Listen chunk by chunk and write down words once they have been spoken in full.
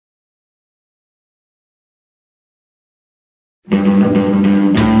I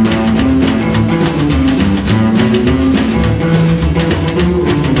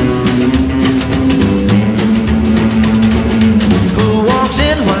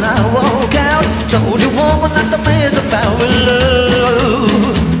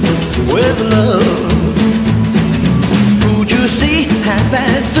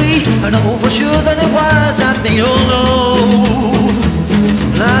know for sure that it was not me, oh no,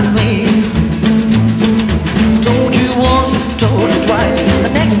 not me. Told you once, told you twice. The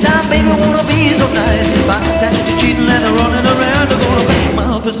next time, baby, wanna be so nice. If I catch you cheating and running around, I'm gonna bang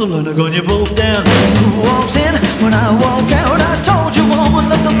my pistol and I'm gonna you both down. Who walks in when I walk out? I told you, woman,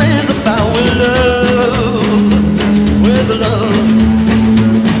 that the man's about with love, with love.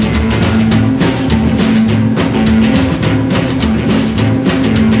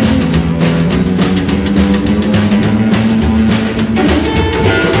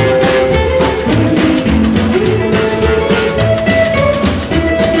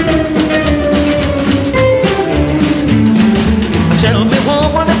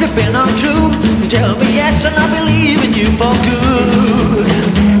 Been untrue, tell me yes and I believe in you for good,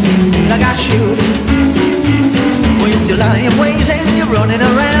 like I should. With your lying ways and you're running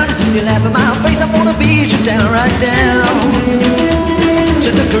around, you laugh in my face, I'm gonna beat you down, right down to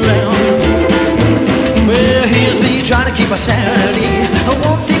the ground. Well, here's me trying to keep my sanity.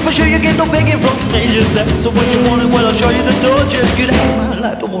 One thing for sure, you get no begging from me. That's the way you want it, well I'll show you the door. Just get out of my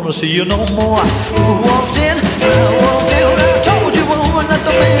life, don't wanna see you no more. Who walks in, I walk out. I told you, woman, that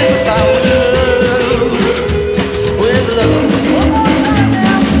the man's about love, with love.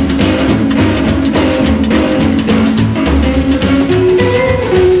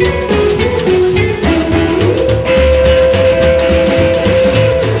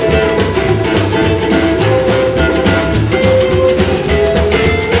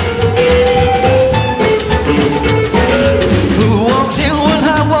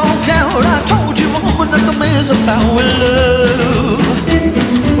 About with love,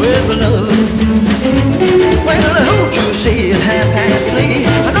 with love. Well, who'd you see at 3:30?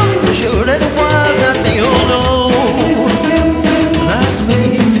 I know for sure that it was not me, oh no, not me.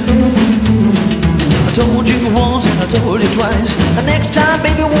 I told you once and I told you twice. The next time,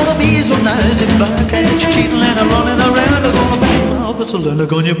 baby, wanna be so nice. If I catch you cheating and I'm running around, I'm gonna bang my pistol and I'm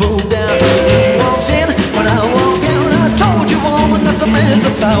gonna you both down. Who walks in when I walk out? I told you, woman, that the man's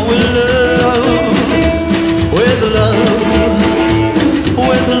about with love.